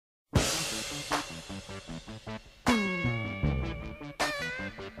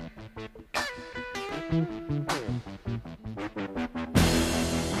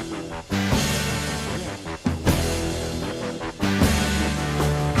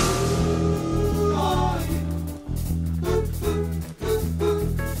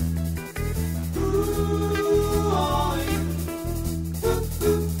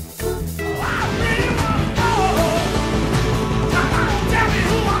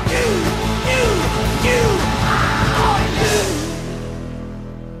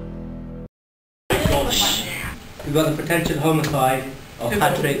We've got the potential homicide of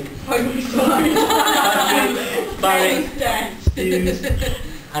Patrick Barrett Hughes,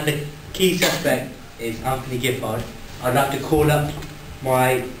 and the key suspect is Anthony Gifford. I'd like to call up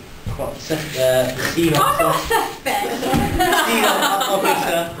my senior officer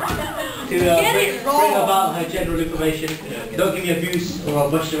to bring about her general information. Don't give me abuse or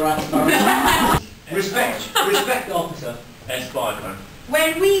I'll bust your ass. Respect the officer. S5.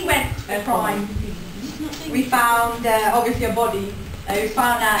 When we went to the crime, we found obviously a body. It was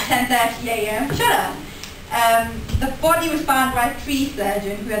found at 10:30 AM. Shut up. The body was found by a tree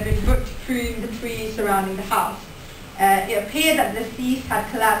surgeon who had been booked to prune the trees surrounding the house. It appeared that the deceased had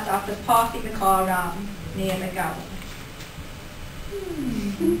collapsed after passing the car around near the garage.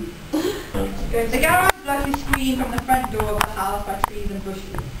 The garage was luckily screened from the front door of the house by trees and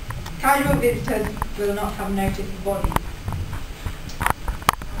bushes. Casual visitors will not have noticed the body.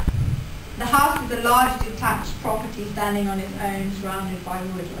 The house is a large detached property standing on its own, surrounded by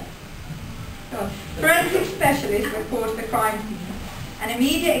woodland. Forensic specialists reported the crime scene. An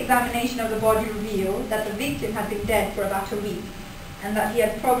immediate examination of the body revealed that the victim had been dead for about a week and that he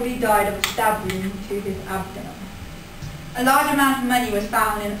had probably died of a stab wound to his abdomen. A large amount of money was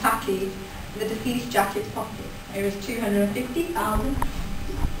found in a package in the deceased's jacket pocket. It was $250,000.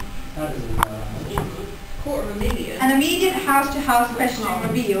 $250,000. An immediate house-to-house questioning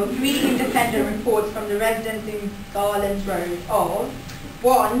revealed 3 independent reports from the residents in Garlands Road of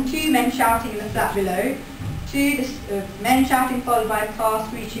 1. 2 men shouting in the flat below, 2 men shouting followed by a car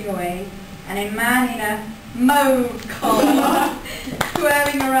screeching away, and a man in a mauve car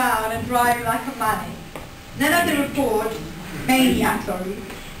swerving around and driving like a maniac. None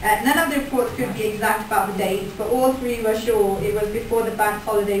of the reports could be exact about the dates, but all 3 were sure it was before the bank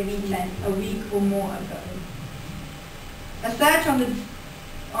holiday weekend, a week or more ago. A search on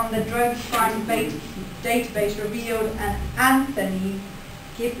the drug crime database revealed an Anthony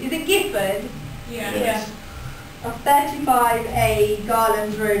Gifford? Yeah. Of 35A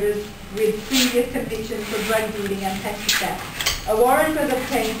Garlands Road with previous convictions for drug dealing and petty theft. A warrant was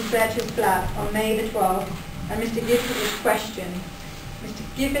obtained to search his flat on May the 12th, and Mr. Gifford was questioned. Mr.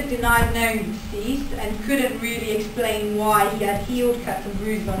 Gifford denied knowing the deceased and couldn't really explain why he had healed cuts and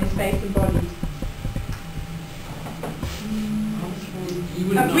bruises on his face and body.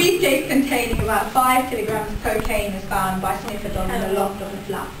 A briefcase containing about 5 kilograms of cocaine was found by sniffer dogs in the loft of the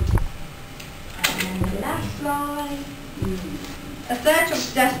flat. And the last slide. A search of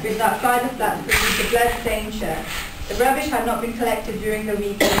the dustbins outside the flat produced a blood-stained shirt. The rubbish had not been collected during the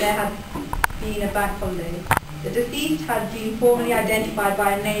week and there had been a bank holiday. The deceased had been formally identified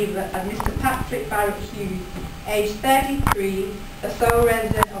by a neighbour as Mr. Patrick Barrett Hughes, aged 33, the sole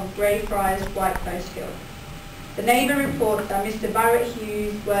resident of Greyfriars, White Coast Hill. The neighbour reports that Mr. Barrett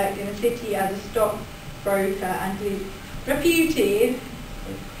Hughes worked in the city as a stockbroker and he is reputed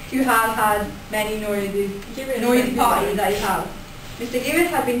to have had many noisy parties that he had. Mr. Gibbons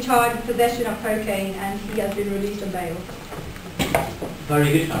has been charged with possession of cocaine and he has been released on bail.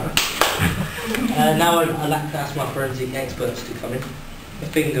 Very good, Farah. Now I'd like to ask my forensic experts to come in. The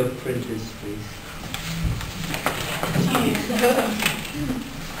fingerprinters, please.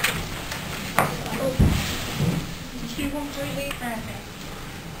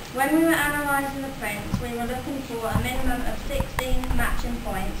 When we were analysing the prints, we were looking for a minimum of 16 matching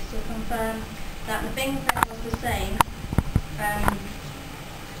points to confirm that the fingerprint was the same.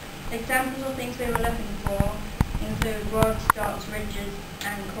 Examples of things we were looking for include rods, dots, ridges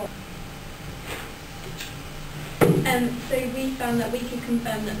and corners. So we found that we could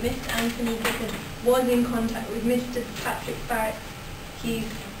confirm that Mr. Anthony Gifford was in contact with Mr. Patrick Barrett Hughes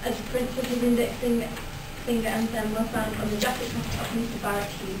as prints of his index finger and thumb were found on the jacket pocket of Mr.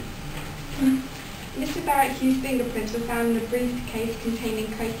 Barrett Hughes. Mr. Barrett Hughes' fingerprints were found in a briefcase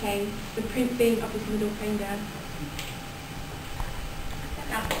containing cocaine, the print being of his middle finger.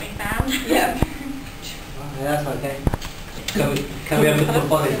 That's what we found. Yep. Okay, that's okay. Can we have the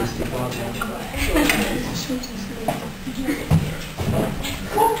pathologist to come on now?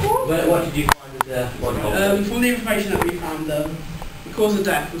 What did you find with the body? From the information that we found, the cause of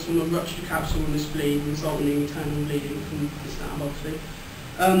death was from a ruptured capsule and this bleed, resulting in internal bleeding from the SNAB, obviously.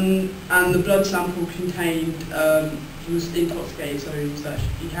 And the blood sample contained, was intoxicated, so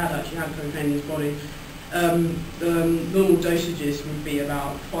he had actually had cocaine in his body. The normal dosages would be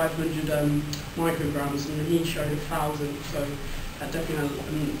about 500 micrograms, and he showed 1,000, so that definitely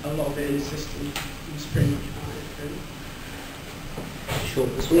had a lot of it in his system. It was pretty much about it, really. Short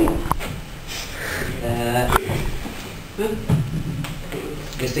and sweet.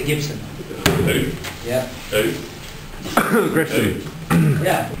 Mr. Gibson. Who? Yeah. Who? Griffin.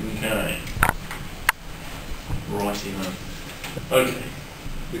 Yeah. Okay. Righty ho. Okay.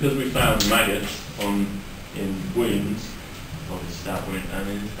 Because we found maggots in wounds, on his stab wound and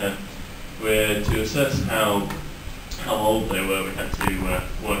in his head, to assess how old they were, we had to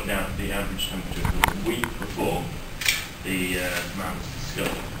work out the average temperature for the week before the man was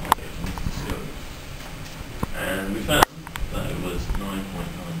discovered, and we found that it was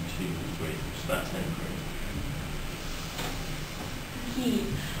 9.92 degrees, which is about 10 degrees.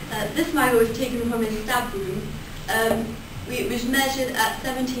 This maggot was taken from his stab wound. It was measured at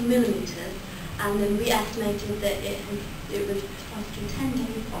 17 millimetres, and then we estimated that it was 10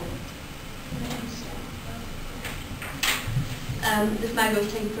 days old. This maggot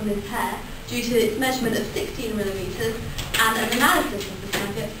was taken from his hair due to its measurement of 16 millimetres, and an analysis of this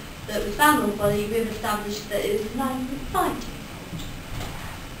maggot that was found on the body, we have established that it is 9.5 days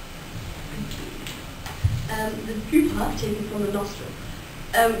old. The pupa taken from the nostril.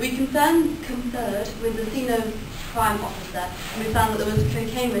 We conferred with the scene of crime officer, and we found that there was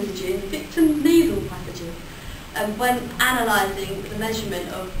cocaine residue in the victim's nasal passages. When analysing the measurement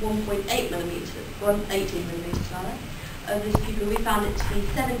of 1.8 millimetres, 18 millimetres rather, of this pupa, we found it to be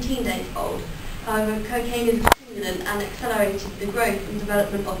 17 days old. However, cocaine is a stimulant and accelerated the growth and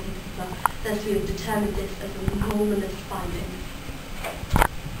development of the pupa, thus we have determined this as a anomalous finding.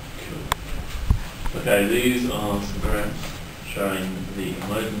 Okay, these are some graphs showing the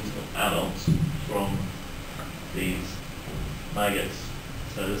emergence of adults from these maggots.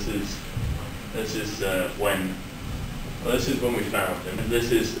 So this is when we found them.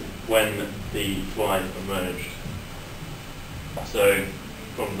 This is when the flies emerged. So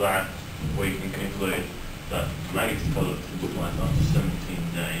from that we can conclude that maggots developed into flies after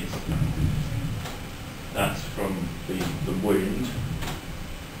 17 days. That's from the wound.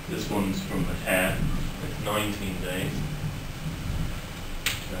 This one's from the hair. It's 19 days.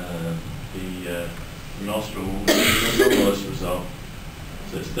 The nostril will be the anomalous result.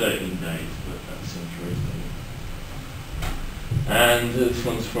 So it's 13 days, but that seems reasonable. And this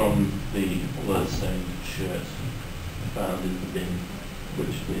one's from the blood-stained shirt found in the bin, which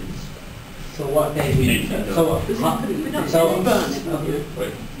is... So what day we...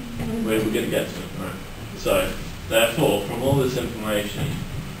 Wait, we're going to get to it, right? So, therefore, from all this information,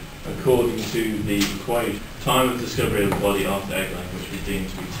 according to the equation, time of discovery of the body after egg laying, which we deem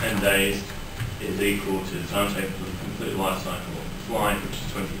to be 10 days, is equal to the time taken for the complete life cycle of the fly, which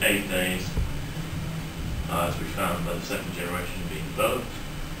is 28 days, as we found by the second generation being developed,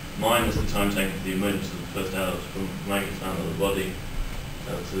 minus the time taken for the emergence of the first adults from maggots found on the body,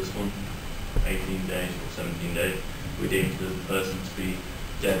 so this one, 18 days or 17 days, we deem the person to be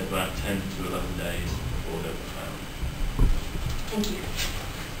dead about 10 to 11 days before they were found. Thank you.